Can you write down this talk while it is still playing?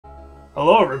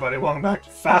Hello, everybody. Welcome back to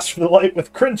Fast for the Light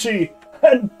with Chrinchy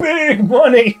and big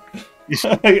money.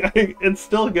 It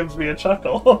still gives me a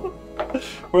chuckle.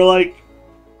 We're like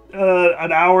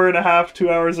an hour and a half, 2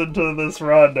 hours into this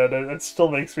run, and it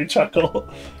still makes me chuckle.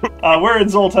 We're in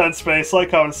Zoltan space.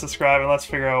 Like, comment, subscribe, and let's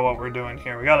figure out what we're doing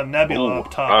here. We got a nebula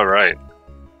up top. All right.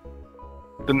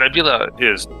 The nebula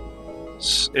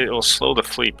it'll slow the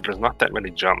fleet, but there's not that many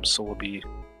jumps, so we'll be.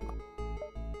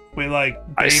 We like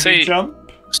baby jump.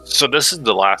 So this is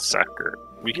the last sector.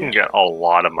 We can get a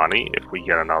lot of money if we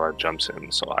get another jumps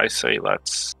in. So I say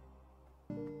let's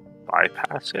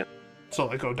bypass it. So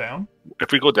they go down?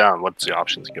 If we go down, what's the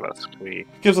options give us?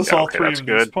 Gives us all three of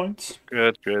these points.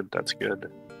 Good, that's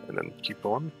good. And then keep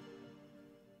going.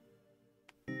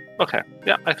 Okay,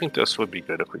 yeah, I think this would be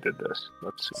good if we did this.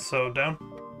 Let's see. So down?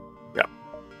 Yeah.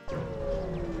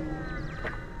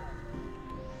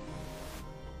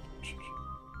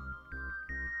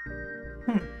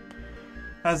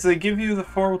 As they give you the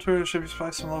forward tour, should be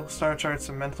spice some local star charts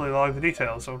and mentally log the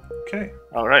details. Okay.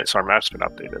 Alright, so our map's been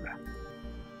updated.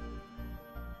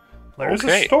 There's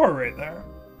a store right there.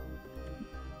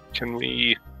 Can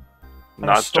we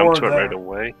not jump to it right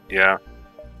away? Yeah.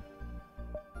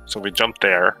 So we jump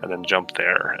there, and then jump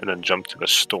there, and then jump to the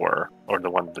store, or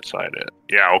the one beside it.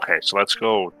 Yeah, okay, so let's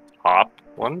go top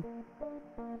one,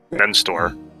 then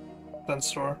store. Then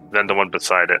store. Then the one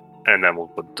beside it, and then we'll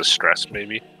put distress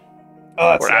maybe.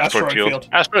 Oh, that's the asteroid field.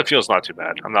 Asteroid field's not too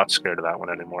bad. I'm not scared of that one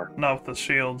anymore. Not with the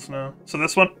shields, no. So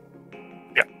this one?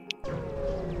 Yeah.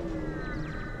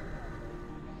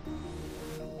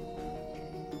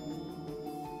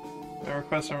 They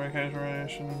request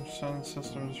radiation sun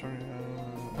systems for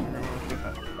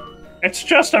It's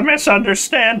just a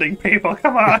misunderstanding, people.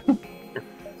 Come on.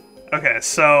 Okay,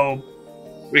 so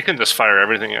we can just fire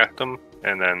everything at them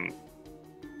and then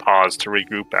pause to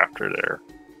regroup after they're.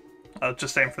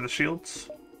 Just aim for the shields.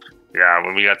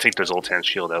 Yeah, we gotta take the Zoltan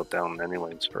shield out down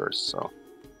anyways first. So.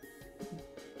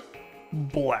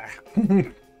 Blah.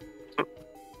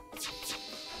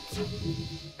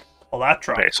 Well, that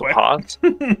dropped. Okay, so quick. pause.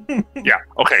 Yeah.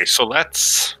 Okay, so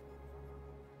let's.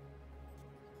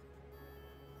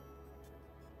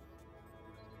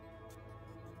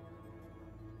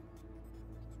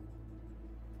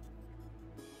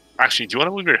 Actually, do you want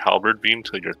to move your halberd beam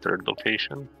to your third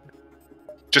location?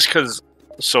 Just because.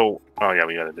 So, oh yeah,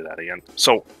 we gotta do that again.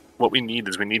 So, what we need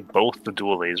is we need both the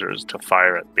dual lasers to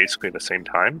fire at basically the same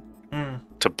time.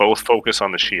 To both focus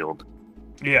on the shield.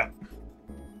 Yeah.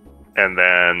 And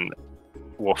then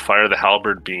we'll fire the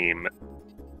halberd beam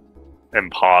and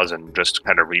pause and just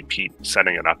kind of repeat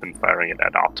setting it up and firing it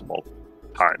at optimal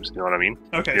times. You know what I mean?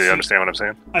 Okay. Do you understand what I'm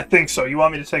saying? I think so. You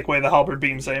want me to take away the halberd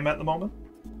beam's aim at the moment?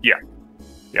 Yeah.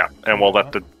 Yeah, and we'll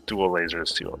let the dual lasers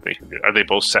see what they can do. Are they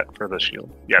both set for the shield?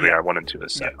 Yeah, they are. 1 and 2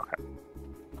 is set. Yeah. Okay.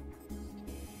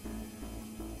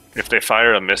 If they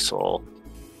fire a missile...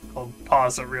 I'll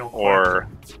pause it real quick. Or...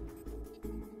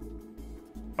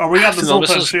 Oh, we have the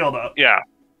Zoltan shield up. Yeah.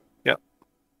 Yep.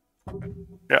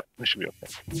 Yep, we should be okay.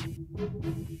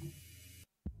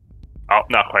 Oh,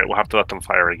 not quite. We'll have to let them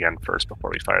fire again first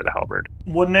before we fire the halberd.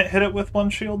 Wouldn't it hit it with one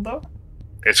shield, though?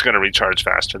 It's going to recharge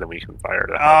faster than we can fire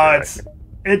the halberd.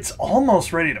 It's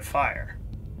almost ready to fire.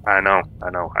 I know. I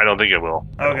don't think it will.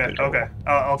 Okay.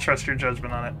 I'll trust your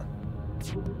judgment on it.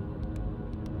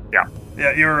 Yeah.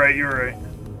 Yeah, you were right.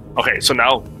 Okay, so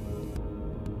now...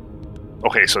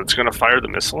 Okay, so it's going to fire the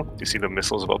missile. Do you see the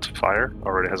missile's about to fire?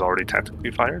 Or it has already tactically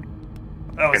fired?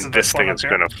 Oh, and this thing is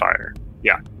going to fire.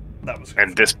 Yeah. That was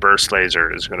and this burst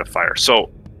laser is going to fire. So,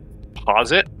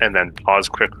 pause it, and then pause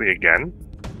quickly again.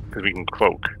 Because we can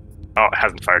cloak. Oh, it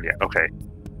hasn't fired yet. Okay.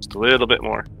 Just a little bit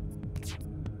more.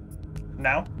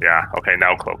 Now? Yeah, okay,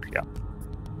 now cloak, yeah.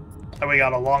 And we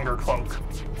got a longer cloak.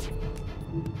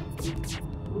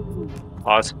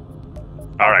 Pause.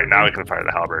 Alright, now we can fire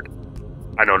the halberd.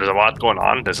 I know there's a lot going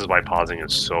on. This is why pausing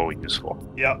is so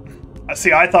useful. Yep.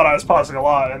 See, I thought I was pausing a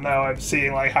lot, and now I'm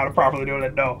seeing like how to properly do it,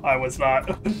 and no, I was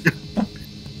not.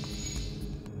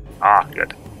 Ah,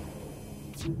 good.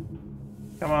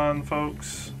 Come on,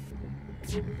 folks.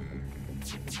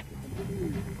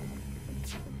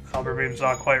 Halberd beam's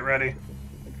not quite ready.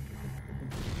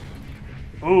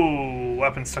 Ooh,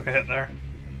 weapons took a hit there.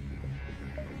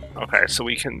 Okay, so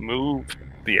we can move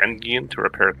the end game to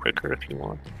repair quicker if you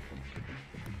want.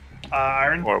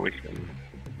 Iron? Or we can...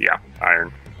 Yeah,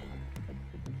 iron.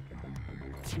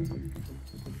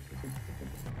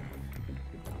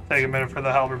 Take a minute for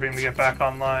the halberd beam to get back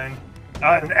online.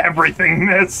 And everything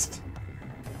missed!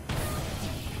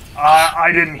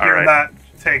 I didn't hear that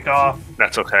take off.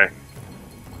 That's okay.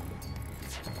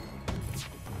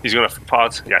 He's gonna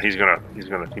pause. Yeah, he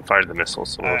fired the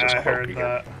missiles, so we'll just I cloak heard again.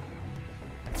 that.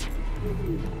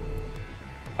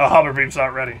 Oh, halberd beam's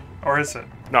not ready. Or is it?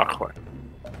 Not quite.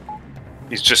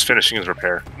 He's just finishing his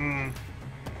repair.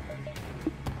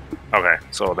 Okay,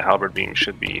 so the halberd beam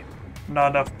should be...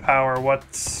 Not enough power.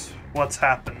 What's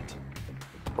happened?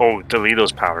 Oh,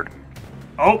 Toledo's powered.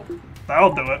 Oh,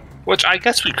 that'll do it. Which I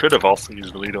guess we could have also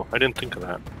used Toledo. I didn't think of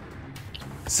that.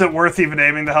 Is it worth even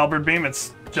aiming the halberd beam?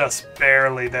 It's just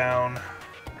barely down.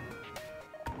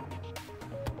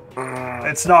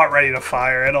 It's not ready to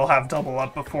fire. It'll have double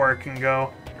up before it can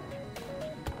go.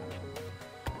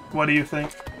 What do you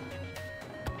think?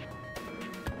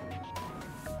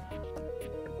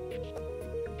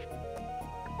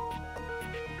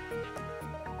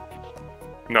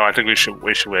 No, I think we should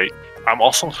wait. I'm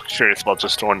also curious about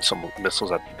just throwing some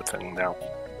missiles at the thing now.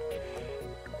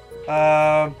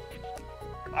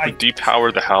 I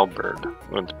depower the halberd.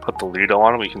 When to put the Lido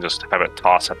on, we can just have it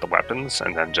toss at the weapons,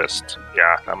 and then just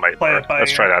that might work.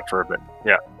 Let's try that for a bit.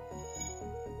 Yeah.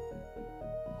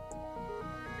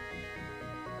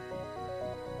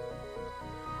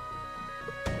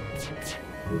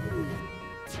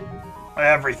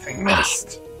 Everything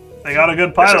missed. They got a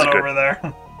good pilot over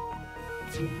there.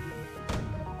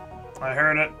 I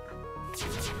heard it.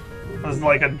 It was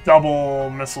like a double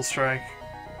missile strike.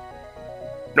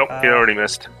 Nope, he already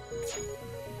missed.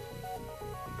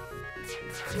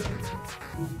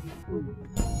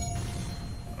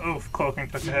 Oof, cloaking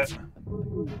took a hit.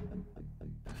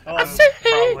 I'll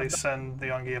probably send the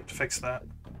Youngie up to fix that.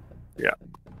 Yeah.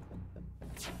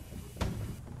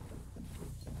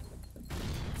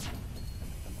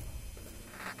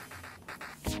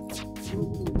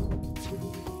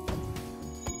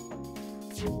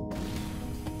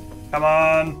 Come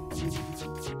on.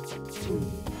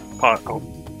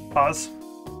 Pause.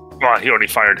 Well, he already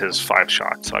fired his 5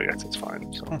 shots, so I guess it's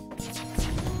fine. So.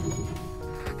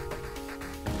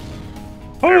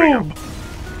 Boom!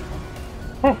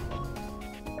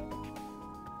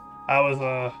 That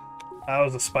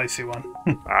was a spicy one.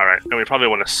 Alright, and we probably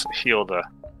want to heal the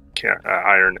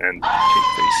Iron and Cake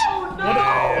Face.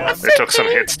 Yeah. They took some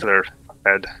hits to their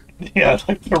head. Yeah,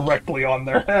 like directly on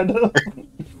their head.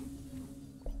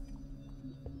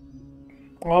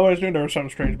 I always knew there was something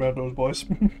strange about those boys.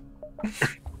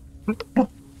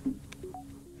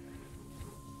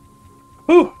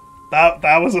 Whew!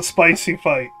 That was a spicy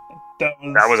fight. That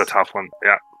was a tough one,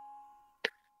 yeah.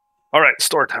 Alright,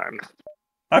 store time.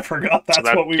 I forgot that's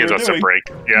what we were doing. That gives us a break.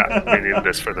 Yeah, we need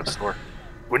this for the store.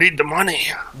 We need the money.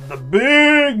 The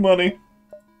big money.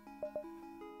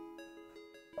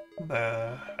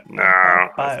 No,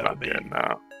 that's not good.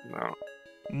 No.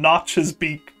 Notch his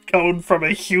beak going from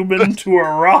a human to a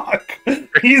rock.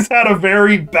 He's had a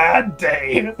very bad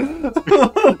day.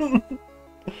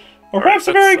 Or perhaps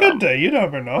a very good day. You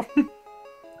never know.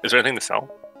 Is there anything to sell?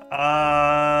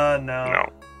 No.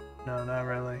 No, not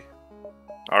really.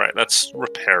 Alright, let's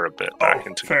repair a bit back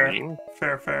into green.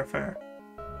 Fair.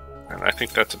 And I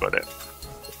think that's about it.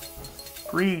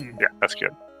 Green. Yeah, that's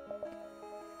good.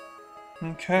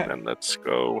 Okay. And then let's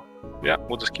go... Yeah,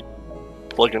 we'll just keep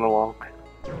plugging along.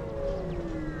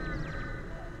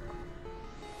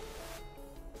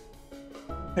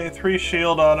 Okay, 3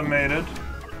 shield automated.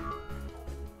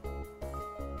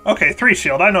 Okay, 3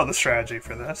 shield. I know the strategy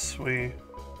for this. We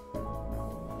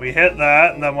hit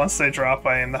that, and then once they drop,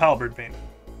 I aim the halberd beam.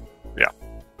 Yeah.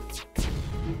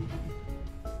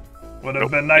 Would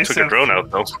have been nice if... took a drone out,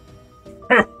 though.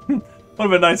 Would have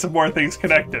been nice if more things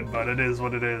connected, but it is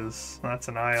what it is. That's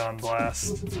an ion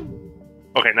blast.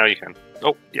 Okay, now you can.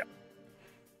 Oh, yeah.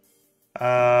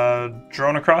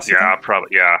 Drone across? Yeah,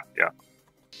 probably. Yeah.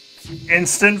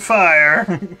 Instant fire.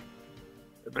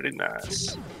 Very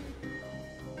nice.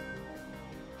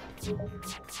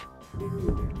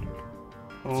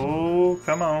 Oh,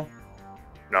 come on.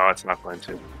 No, it's not going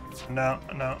to. No.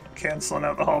 Canceling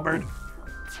out the halberd.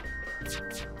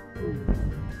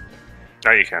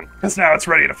 Now you can. Because now it's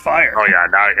ready to fire. Oh, yeah,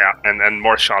 and then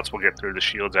more shots will get through the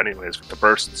shields anyways with the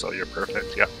burst, so you're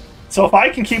perfect, yeah. So if I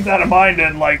can keep that in mind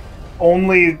and, like,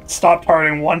 only stop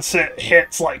targeting once it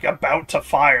hits, like, about to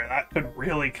fire, that could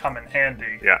really come in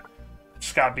handy. Yeah.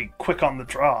 Just gotta be quick on the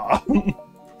draw.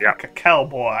 Yeah. Like a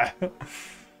cowboy.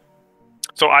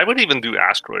 So I would even do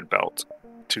Asteroid Belt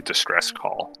to Distress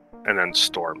Call, and then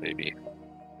Store, maybe.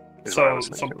 So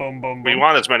boom. We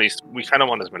kind of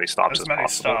want as many stops as possible. As many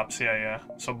stops, yeah.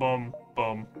 So boom.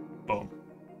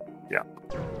 Yeah.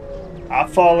 I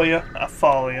follow you.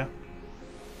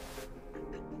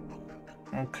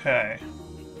 Okay.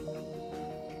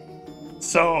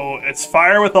 So it's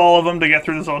fire with all of them to get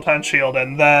through the Zoltan shield,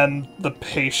 and then the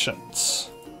patience.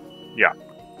 Yeah.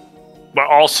 But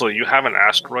also, you have an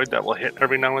asteroid that will hit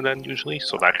every now and then, usually,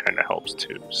 so that kind of helps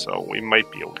too. So we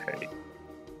might be okay.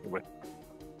 With...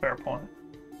 Fair point.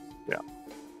 Yeah.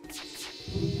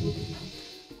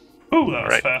 Ooh, that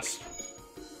was fast.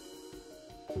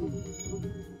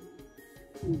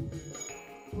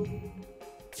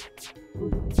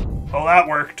 Oh, that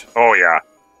worked. Oh, yeah.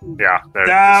 Yeah.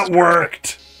 That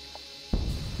worked.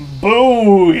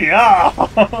 Boo! Yeah!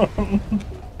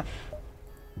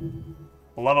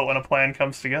 Love it when a plan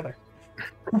comes together.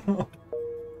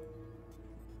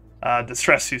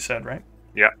 Distress, you said, right?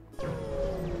 Yeah.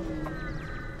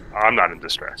 I'm not in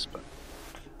distress, but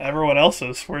everyone else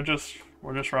is. We're just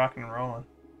rocking and rolling.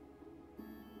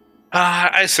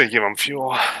 I say give them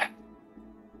fuel.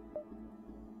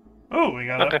 Oh, we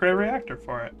got an upgrade reactor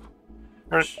for it.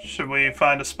 Right. Should we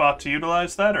find a spot to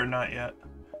utilize that, or not yet?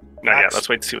 Not yet. Let's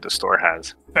wait to see what the store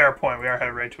has. Fair point. We are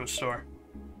headed right to a store.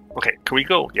 Okay, can we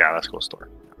go? Yeah, let's go store.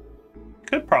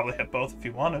 Could probably hit both if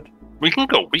you wanted. We can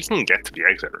go. We can get to the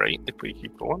exit, right? If we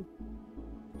keep going.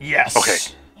 Yes. Okay.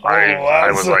 Oh,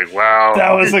 I was like, wow.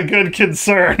 That was a good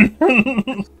concern.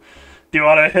 Do you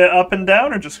want to hit up and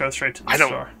down, or just go straight to the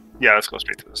store? Yeah, let's go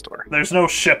straight to the store. There's no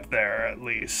ship there, at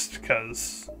least,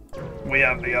 because we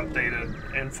have the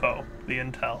updated info, the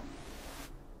intel.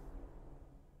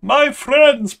 My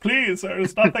friends, please,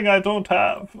 there's nothing I don't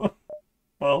have.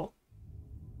 Well,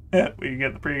 yeah, we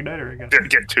get the pre-igniter again.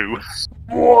 Get two.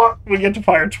 What? We get to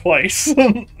fire twice.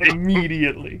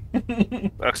 Immediately.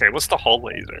 Okay, what's the hull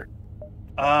laser?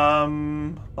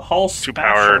 The hull 2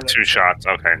 power, 2 shots.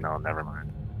 Okay, no, never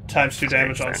mind. Times 2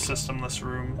 damage on systemless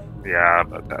room. Yeah,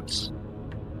 but that's...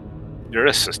 You're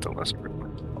a systemless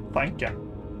room. Thank you.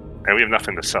 And we have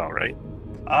nothing to sell, right?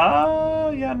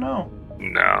 Yeah, no.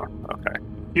 No, okay.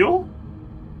 Fuel?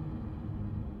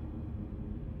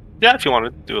 Yeah, if you want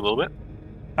to do a little bit.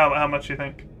 How much do you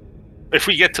think? If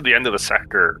we get to the end of the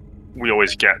sector, we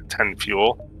always get 10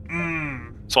 fuel.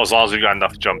 Mm. So as long as we got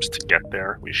enough jumps to get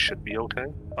there, we should be okay.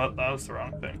 Oh, that was the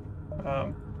wrong thing.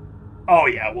 Oh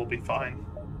yeah, we'll be fine.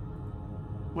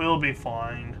 We'll be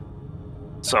fine.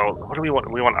 So, what do we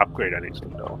want? We want to upgrade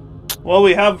anything, though. Well,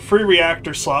 we have a free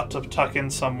reactor slot to tuck in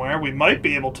somewhere. We might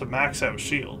be able to max out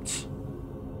shields.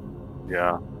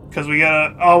 Yeah. Because we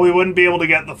gotta... Oh, we wouldn't be able to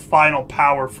get the final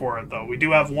power for it, though. We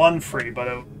do have 1 free, but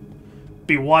it would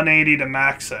be 180 to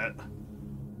max it.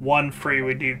 1 free,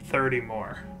 we need 30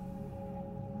 more.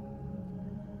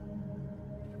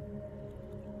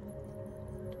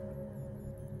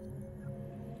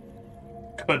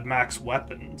 Could max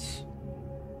weapons.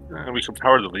 We can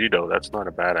power the Lido. That's not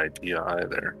a bad idea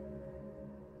either.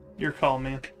 Your call,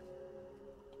 man.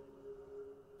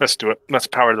 Let's do it. Let's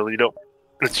power the Lido.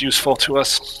 It's useful to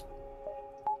us.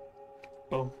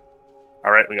 Boom.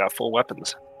 Alright, we got full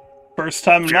weapons. First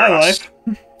time in my life.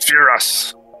 Fear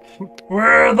us.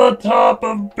 We're the top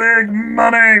of big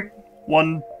money!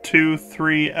 1, 2,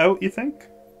 3 out, you think?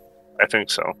 I think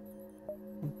so.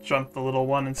 Jump the little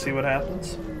one and see what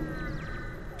happens.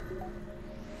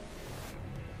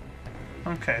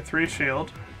 Okay, 3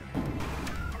 shield.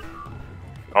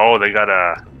 Oh, they got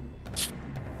a...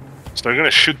 So they're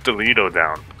gonna shoot the Lido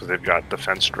down, because they've got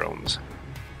defense drones.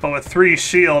 But with 3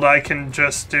 shield, I can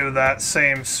just do that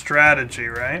same strategy,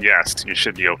 right? Yes, you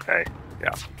should be okay.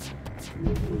 Yeah.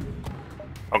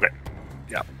 Okay.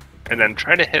 Yeah. And then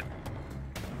try to hit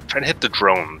the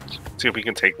drones. See if we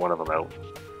can take one of them out.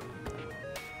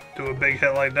 Do a big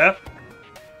hit like that?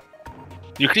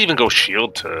 You could even go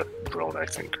shield to drone, I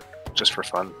think. Just for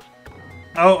fun.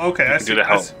 Oh, okay. I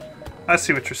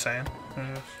see what you're saying.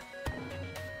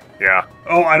 Yeah.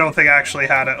 Oh, I don't think I actually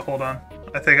had it. Hold on.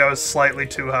 I think I was slightly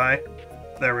too high.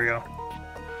 There we go.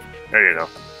 There you go.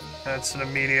 That's an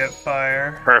immediate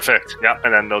fire. Perfect. Yeah,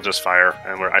 and then they'll just fire,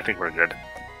 and I think we're good.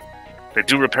 They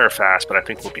do repair fast, but I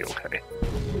think we'll be okay.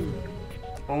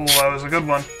 Oh, that was a good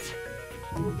one.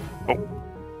 Oh.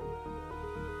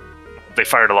 They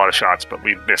fired a lot of shots, but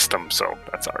we missed them, so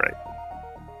that's alright.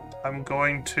 I'm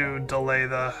going to delay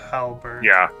the halberd.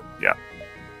 Yeah, yeah.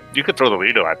 You could throw the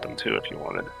Lido at them, too, if you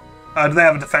wanted. Do they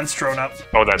have a defense drone up?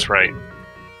 Oh, that's right.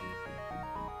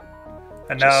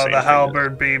 And now the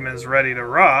halberd beam is ready to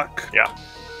rock. Yeah.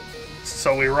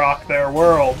 So we rock their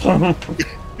world.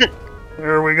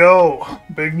 There we go.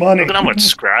 Big money. Look at how much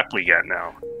scrap we get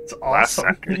now. It's awesome. Last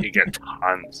sector, you get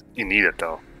tons. You need it,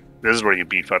 though. This is where you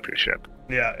beef up your ship.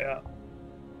 Yeah,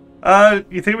 yeah.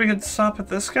 You think we could stop at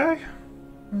this guy?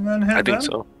 And then hit I think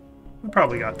so. We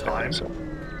probably got time. I think so.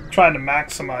 Trying to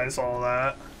maximize all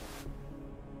that.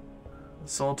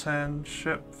 Zoltan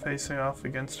ship facing off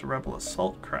against a rebel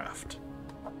assault craft.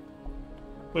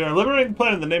 We are liberating the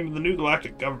planet in the name of the new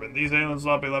galactic government. These aliens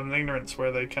will not be left in ignorance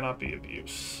where they cannot be of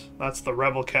use. That's the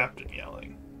rebel captain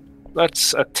yelling.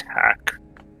 Let's attack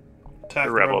the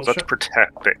rebels. Let's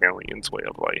protect the aliens' way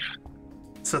of life.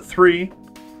 It's a 3.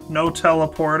 No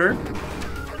teleporter.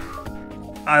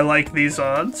 I like these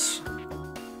odds.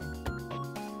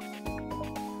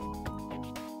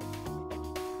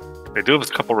 They do have a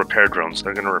couple repair drones, so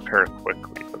they're going to repair it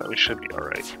quickly, but we should be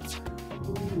alright.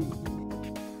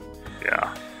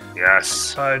 Yeah.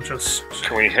 Yes. I just...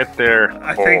 Can we hit their...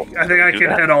 I think I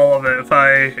can hit all of it if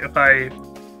I...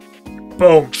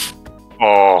 Boom.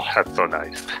 Oh, that's so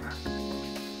nice.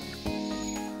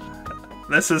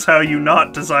 This is how you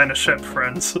not design a ship,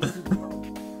 friends.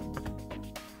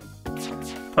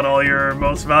 Put all your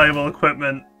most valuable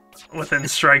equipment within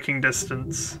striking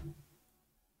distance.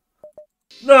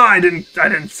 No, I didn't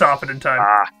stop it in time.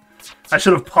 I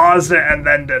should have paused it and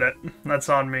then did it. That's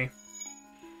on me.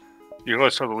 You can go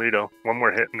to the Lido. One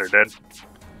more hit and they're dead.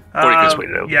 Or you can just wait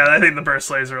it out. Yeah, I think the burst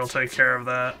laser will take care of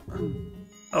that.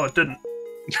 Oh, it didn't.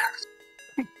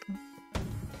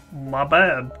 My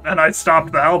bad. And I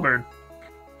stopped the halberd.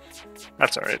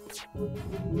 That's alright.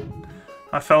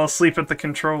 I fell asleep at the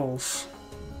controls.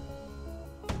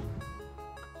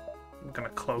 I'm gonna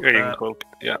cloak that. Yeah, you can cloak.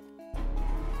 Yeah.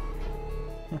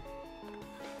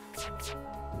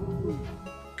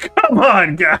 Come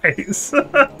on, guys!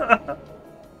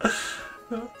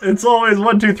 It's always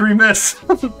 1, 2, 3, miss.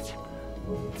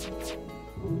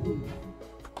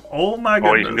 Oh my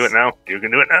goodness. Oh, you can do it now. You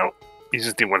can do it now. You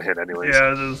just do one hit anyways.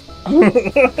 Yeah, it is.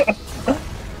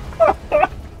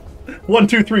 1,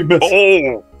 2, 3, miss.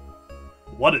 Oh!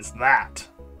 What is that?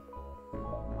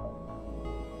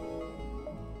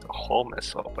 It's a whole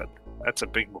missile, but that's a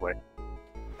big boy.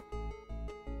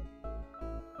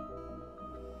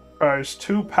 Requires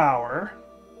 2 power.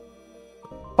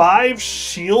 5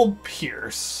 shield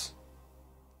pierce.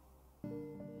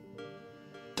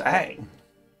 Dang.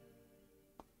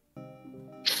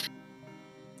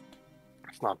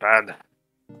 It's not bad.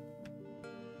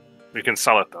 We can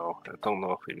sell it though. I don't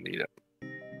know if we need it.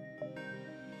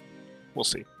 We'll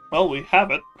see. Well, we have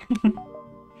it. And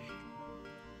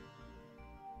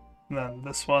then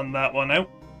this one, that one out.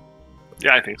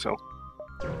 Yeah, I think so.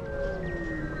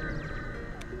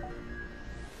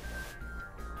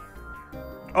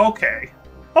 Okay.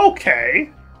 Okay.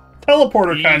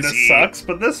 Teleporter kind of sucks,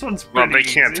 but this one's pretty Well, they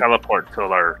can't easy. teleport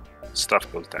till our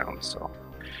stuff goes down, so...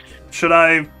 Should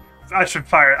I should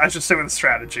fire... I should stick with the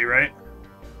strategy, right?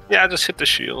 Yeah, just hit the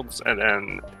shields, and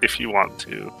then if you want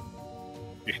to,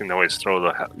 you can always throw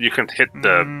the... You can hit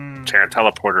the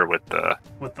teleporter with the...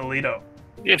 With the Lido.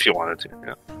 If you wanted to,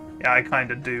 yeah. Yeah, I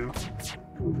kind of do.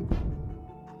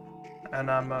 And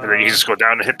I'm... And then you can just go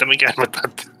down and hit them again with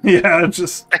that. Yeah,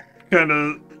 just kind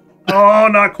of... Oh,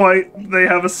 not quite. They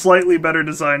have a slightly better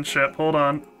designed ship. Hold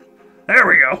on. There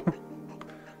we go.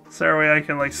 Is there a way I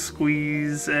can, like,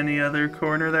 squeeze any other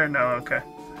corner there? No, okay.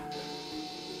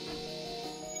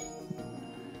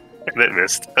 And it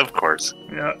missed, of course.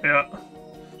 Yeah, yeah.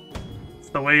 It's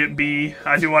the way it be.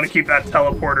 I do want to keep that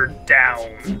teleporter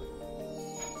down.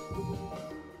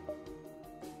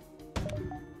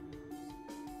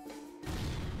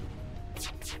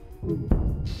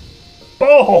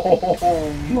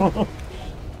 Boom!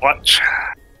 Watch.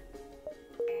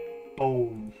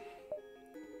 Boom.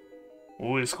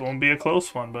 Ooh, it's going to be a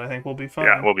close one, but I think we'll be fine.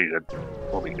 Yeah, we'll be good.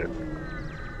 We'll be good.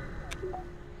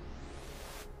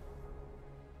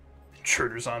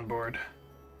 Intruders on board.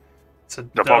 It's a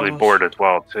They'll probably board as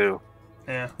well, too.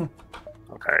 Yeah.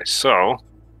 Okay, so...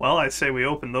 Well, I say we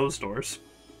open those doors.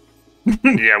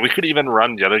 Yeah, we could even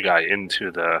run the other guy into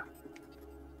the...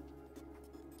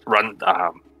 Run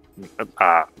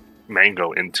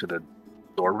Mango into the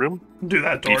door room. Do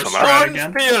that door Beef him strat up.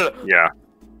 again. Yeah,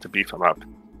 to beef him up.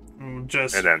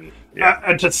 Just... And then, yeah.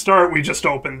 And to start, we just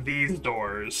open these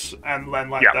doors and then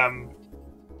let them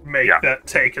make that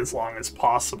take as long as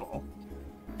possible.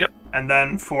 Yep. And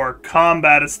then for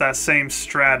combat, it's that same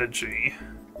strategy.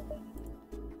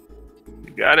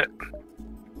 You got it.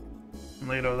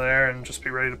 Lido there, and just be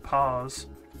ready to pause.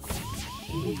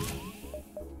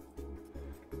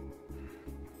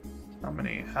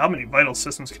 How many vital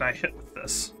systems can I hit with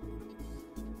this?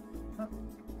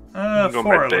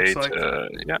 4 it looks like.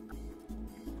 Yeah.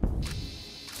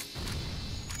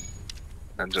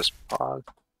 And just pause.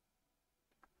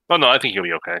 Oh no, I think you'll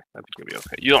be okay. I think you'll be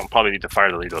okay. You don't probably need to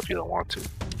fire the Lido if you don't want to.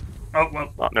 Oh,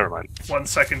 well. Oh, never mind. 1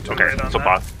 second to okay, wait on so that.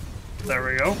 pause. There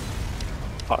we go.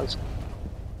 Pause.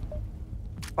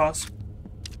 Pause.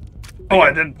 Oh,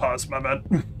 I didn't pause, my bad.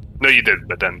 No, you did,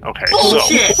 but then, okay,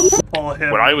 so pull him.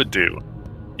 What I would do...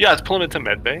 Yeah, let's pull him into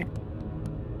medbay.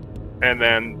 and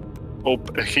then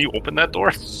can you open that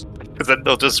door? Because then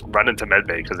they'll just run into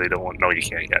medbay because they don't want. No, you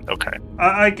can't yet. Okay.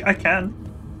 I can.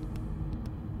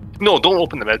 No, don't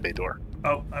open the medbay door.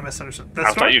 Oh, I misunderstood.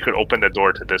 I thought you could open the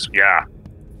door to this. Yeah.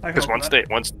 Because once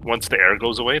the air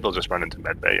goes away, they'll just run into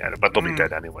medbay, but they'll be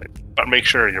dead anyway. But make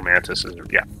sure your mantis is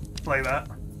like that.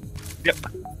 Yep.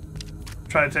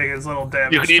 Try to take as little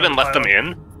damage. You could even let them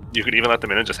in. You could even let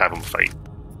them in and just have them fight.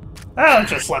 I'll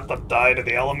just let them die to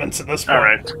the elements at this point. All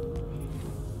right.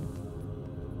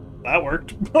 That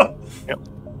worked. Yep.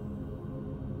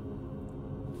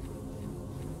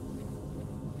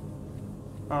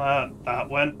 That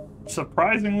went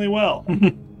surprisingly well.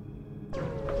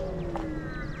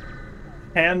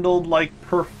 Handled like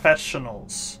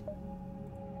professionals.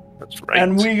 That's right.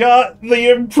 And we got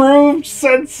the improved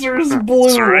sensors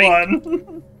blue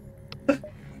one.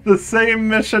 The same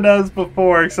mission as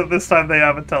before, except this time they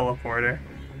have a teleporter.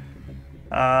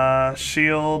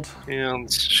 Shield.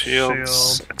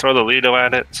 Shields. Throw the Lido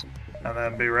at it. And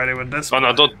then be ready with this one.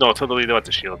 No, throw the Lido at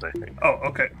the shield, I think. Oh,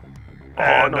 okay. Oh,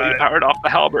 and no, you powered off the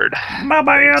halberd. My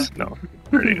bad. No,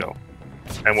 there you go.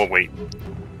 And we'll wait.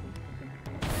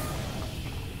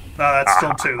 No, that's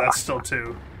still two. That's still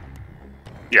two.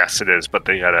 Yes, it is, but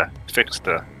they gotta fix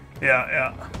the...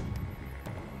 Yeah.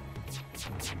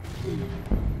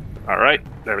 Alright,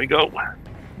 there we go.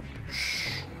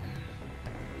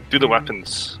 Do the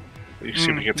weapons. You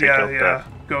see if we can take out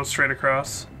that. Go straight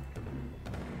across.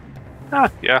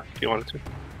 Yeah, if you wanted to.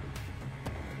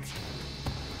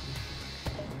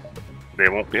 They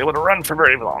won't be able to run for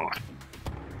very long.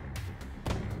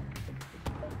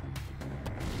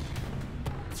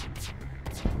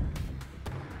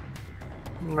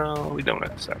 No, we don't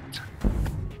accept.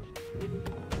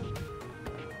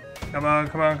 Come on.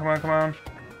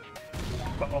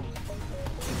 Uh-oh.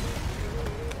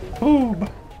 Boob!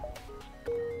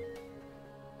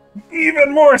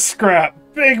 Even more scrap!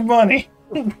 Big money!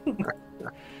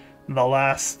 The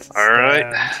last stand.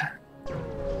 Alright.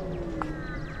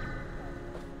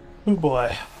 Oh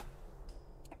boy.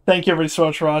 Thank you everybody so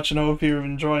much for watching. I hope you're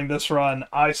enjoying this run.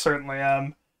 I certainly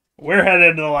am. We're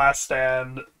headed to the last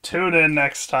stand. Tune in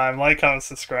next time. Like, comment,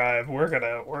 subscribe. We're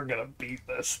gonna beat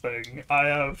this thing. I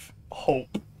have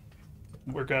hope.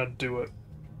 We're gonna do it.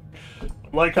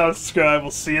 Like, comment, subscribe.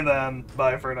 We'll see you then.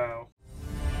 Bye for now.